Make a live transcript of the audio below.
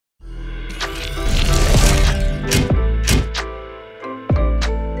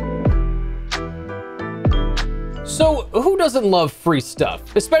So who doesn't love free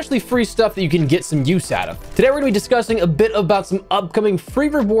stuff, especially free stuff that you can get some use out of? Today we're going to be discussing a bit about some upcoming free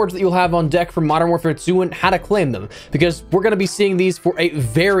rewards that you'll have on deck for Modern Warfare 2 and how to claim them, because we're going to be seeing these for a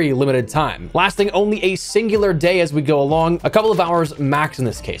very limited time, lasting only a singular day as we go along, a couple of hours max in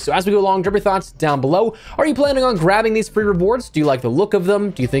this case. So as we go along, drop your thoughts down below. Are you planning on grabbing these free rewards? Do you like the look of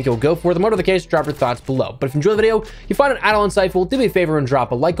them? Do you think you'll go for them? Whatever the case, drop your thoughts below. But if you enjoy the video, you find it at all insightful, do me a favor and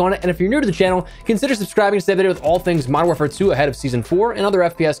drop a like on it. And if you're new to the channel, consider subscribing to stay updated with all things Modern Warfare 2 ahead of Season 4 and other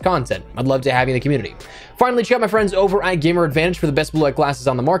FPS content. I'd love to have you in the community. Finally, check out my friends over at Gamer Advantage for the best blue light glasses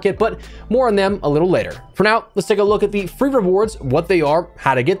on the market, but more on them a little later. For now, let's take a look at the free rewards, what they are,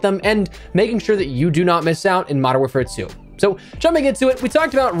 how to get them, and making sure that you do not miss out in Modern Warfare 2. So jumping into it, we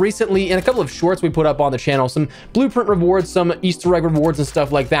talked about recently in a couple of shorts we put up on the channel, some blueprint rewards, some Easter egg rewards and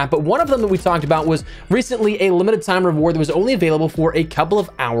stuff like that. But one of them that we talked about was recently a limited time reward that was only available for a couple of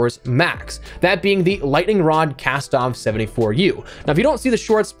hours max. That being the Lightning Rod Cast-Off 74U. Now, if you don't see the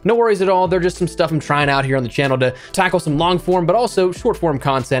shorts, no worries at all. They're just some stuff I'm trying out here on the channel to tackle some long form, but also short form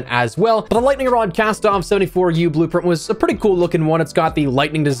content as well. But the Lightning Rod Cast-Off 74U blueprint was a pretty cool looking one. It's got the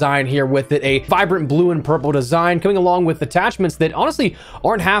lightning design here with it, a vibrant blue and purple design coming along with the attachments that honestly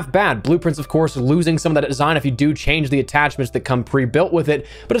aren't half bad. Blueprints, of course, losing some of that design if you do change the attachments that come pre-built with it,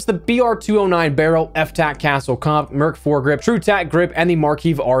 but it's the BR209 barrel, F-Tac Castle Comp, Merc 4 grip, True Tac grip, and the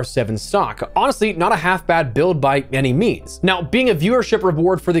Marquise R7 stock. Honestly, not a half bad build by any means. Now, being a viewership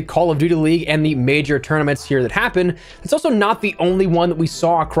reward for the Call of Duty League and the major tournaments here that happen, it's also not the only one that we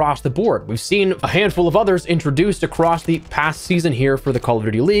saw across the board. We've seen a handful of others introduced across the past season here for the Call of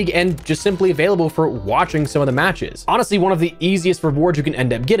Duty League and just simply available for watching some of the matches. Honestly, one of the easiest rewards you can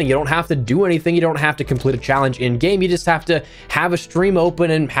end up getting. You don't have to do anything. You don't have to complete a challenge in game. You just have to have a stream open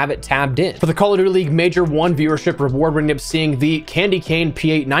and have it tabbed in. For the Call of Duty League Major 1 viewership reward, we're going to end up seeing the Candy Cane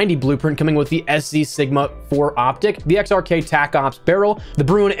P890 blueprint coming with the SZ Sigma 4 optic, the XRK TAC Ops barrel, the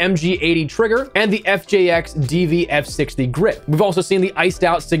Bruin MG80 trigger, and the FJX DV F60 grip. We've also seen the Iced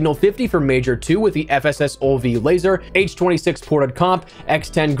Out Signal 50 for Major 2 with the FSS OLV laser, H26 ported comp,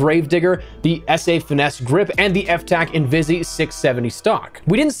 X10 Gravedigger, the SA Finesse grip, and the FTAC Invisi 670 stock.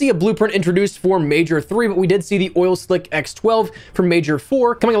 We didn't see a blueprint introduced for Major 3, but we did see the Oil Slick X12 for Major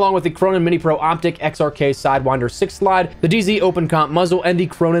 4, coming along with the Cronin Mini Pro Optic XRK Sidewinder 6 slide, the DZ Open Comp muzzle, and the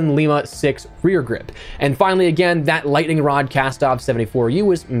Cronin Lima 6 rear grip. And finally, again, that Lightning Rod Cast-Off 74U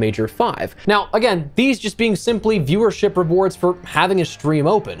was Major 5. Now, again, these just being simply viewership rewards for having a stream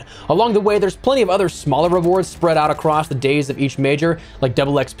open. Along the way, there's plenty of other smaller rewards spread out across the days of each major, like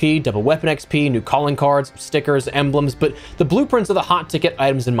double XP, double weapon XP, new calling cards, stickers, emblems, but the blueprints are the hot ticket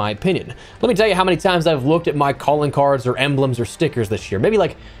items in my opinion. Let me tell you how many times I've looked at my calling cards or emblems or stickers this year. Maybe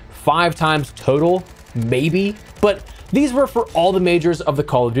like 5 times total, maybe, but these were for all the majors of the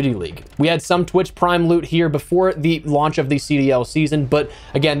Call of Duty League. We had some Twitch Prime loot here before the launch of the CDL season, but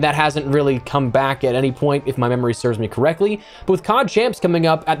again, that hasn't really come back at any point, if my memory serves me correctly. But with COD Champs coming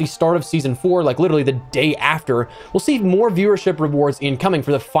up at the start of Season 4, like literally the day after, we'll see more viewership rewards incoming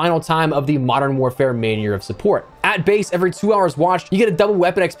for the final time of the Modern Warfare main year of support. At base, every 2 hours watched, you get a double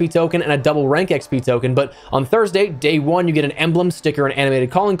weapon XP token and a double rank XP token, but on Thursday, day 1, you get an emblem, sticker, and animated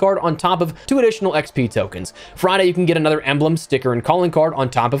calling card on top of 2 additional XP tokens. Friday, you can get another emblem, sticker, and calling card on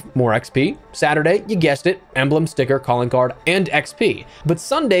top of more XP. Saturday, you guessed it, emblem, sticker, calling card, and XP. But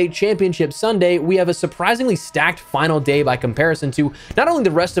Sunday, Championship Sunday, we have a surprisingly stacked final day by comparison to not only the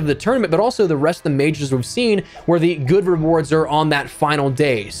rest of the tournament, but also the rest of the majors we've seen where the good rewards are on that final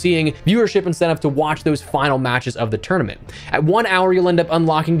day, seeing viewership incentive to watch those final matches of the tournament. At 1 hour, you'll end up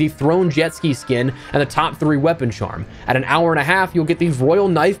unlocking the Throne Jet Ski skin and the top 3 weapon charm. At an hour and a half, you'll get the Royal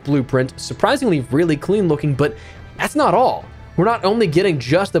Knife blueprint, surprisingly really clean looking, but that's not all. We're not only getting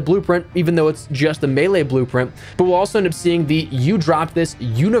just the blueprint, even though it's just the melee blueprint, but we'll also end up seeing the You Dropped This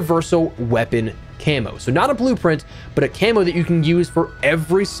Universal Weapon Camo. So not a blueprint, but a camo that you can use for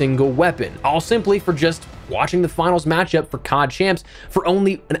every single weapon, all simply for just watching the finals matchup for COD Champs for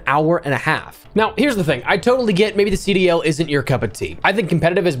only an hour and a half. Now, here's the thing. I totally get maybe the CDL isn't your cup of tea. I think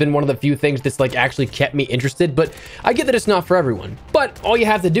competitive has been one of the few things that's like actually kept me interested, but I get that it's not for everyone. But all you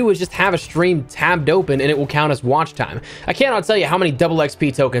have to do is just have a stream tabbed open and it will count as watch time. I cannot tell you how many double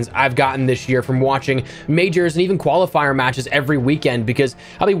XP tokens I've gotten this year from watching majors and even qualifier matches every weekend, because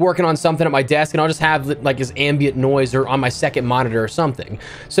I'll be working on something at my desk and I'll just have like this ambient noise or on my second monitor or something.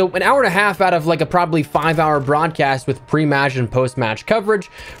 So an hour and a half out of like a probably 5 5-hour broadcast with pre-match and post-match coverage,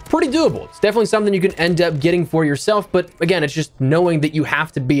 pretty doable. It's definitely something you can end up getting for yourself, but again, it's just knowing that you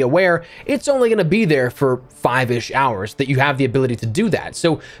have to be aware it's only going to be there for 5-ish hours, that you have the ability to do that.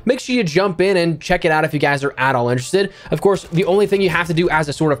 So make sure you jump in and check it out if you guys are at all interested. Of course, the only thing you have to do as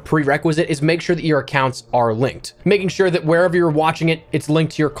a sort of prerequisite is make sure that your accounts are linked, making sure that wherever you're watching it, it's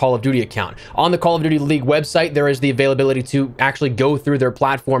linked to your Call of Duty account. On the Call of Duty League website, there is the availability to actually go through their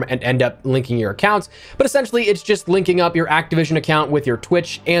platform and end up linking your accounts, but essentially it's just linking up your Activision account with your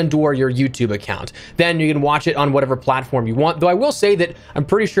Twitch and or your YouTube account. Then you can watch it on whatever platform you want, though I will say that I'm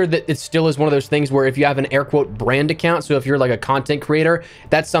pretty sure that it still is one of those things where if you have an air quote brand account, so if you're like a content creator,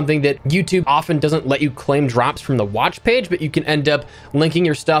 that's something that YouTube often doesn't let you claim drops from the watch page, but you can end up linking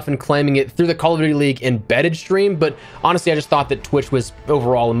your stuff and claiming it through the Call of Duty League embedded stream. But honestly, I just thought that Twitch was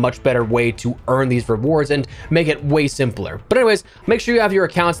overall a much better way to earn these rewards and make it way simpler. But anyways, make sure you have your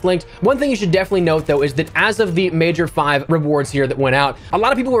accounts linked. One thing you should definitely note though is that as of the major 5 rewards here that went out, a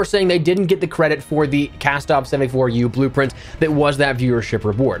lot of people were saying they didn't get the credit for the Castov 74U blueprint that was that viewership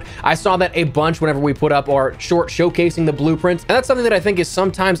reward. I saw that a bunch whenever we put up our short showcasing the blueprints, and that's something that I think is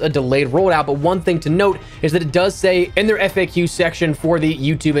sometimes a delayed rollout. But one thing to note is that it does say in their FAQ section for the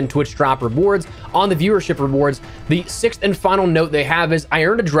YouTube and Twitch drop rewards, on the viewership rewards, the 6th and final note they have is, I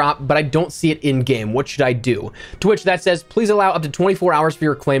earned a drop, but I don't see it in game. What should I do? To which that says, please allow up to 24 hours for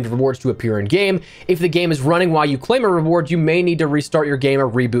your claimed rewards to appear in game. If the game is running while you claim a reward, you may need to restart your game or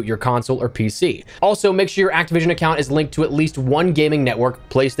reboot your console or PC. Also, make sure your Activision account is linked to at least one gaming network,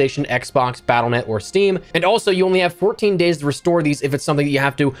 PlayStation, Xbox, Battle.net, or Steam. And also, you only have 14 days to restore these if it's something that you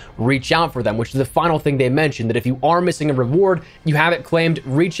have to reach out for them, which is the final thing they mentioned, that if you are missing a reward, you have it claimed,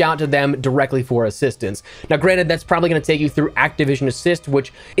 reach out to them directly for assistance. Now, granted, that's probably going to take you through Activision Assist,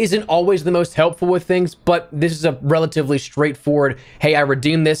 which isn't always the most helpful with things, but this is a relatively straightforward, hey, I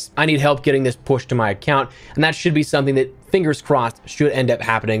redeemed this, I need help getting this pushed to my account, and that should be something that, fingers crossed, should end up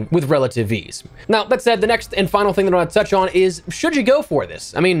happening with relative ease. Now, that said, the next and final thing that I want to touch on is, should you go for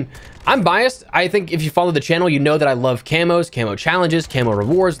this? I mean, I'm biased. I think if you follow the channel, you know that I love camos, camo challenges, camo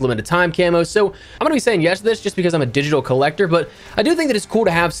rewards, limited time camos. So I'm going to be saying yes to this just because I'm a digital collector, but I do think that it's cool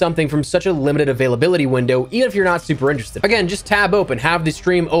to have something from such a limited availability window, even if you're not super interested. Again, just tab open, have the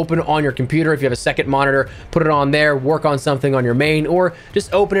stream open on your computer. If you have a second monitor, put it on there, work on something on your main, or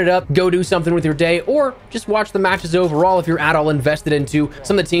just open it up, go do something with your day, or just watch the matches overall if you're at all invested into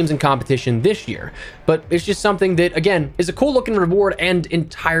some of the teams in competition this year. But it's just something that, again, is a cool looking reward and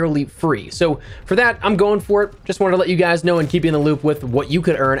entirely free. So for that, I'm going for it. Just wanted to let you guys know and keep you in the loop with what you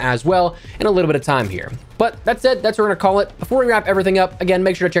could earn as well in a little bit of time here. But that said, that's what we're going to call it. Before we wrap everything up, again,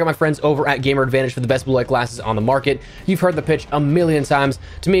 make sure to check out my friends over at Gamer Advantage for the best blue light glasses on the market. You've heard the pitch a million times.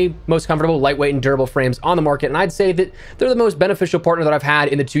 To me, most comfortable, lightweight, and durable frames on the market. And I'd say that they're the most beneficial partner that I've had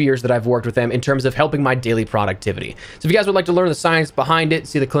in the 2 years that I've worked with them in terms of helping my daily productivity. So if you guys would like to learn the science behind it,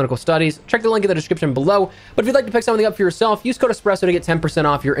 see the clinical studies, check the link in the description below. But if you'd like to pick something up for yourself, use code Espresso to get 10%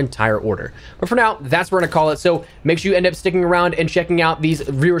 off your entire order. But for now, that's what we're going to call it. So make sure you end up sticking around and checking out these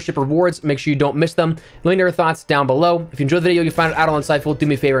viewership rewards. Make sure you don't miss them. Let me know your thoughts down below. If you enjoyed the video, you found it out on insightful, do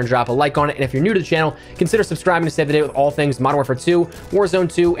me a favor and drop a like on it. And if you're new to the channel, consider subscribing to stay up to date with all things Modern Warfare 2,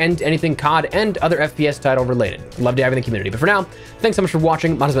 Warzone 2, and anything COD and other FPS title related. Love to have you in the community. But for now, thanks so much for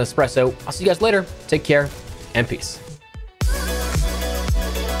watching. My name is Espresso. I'll see you guys later. Take care and peace.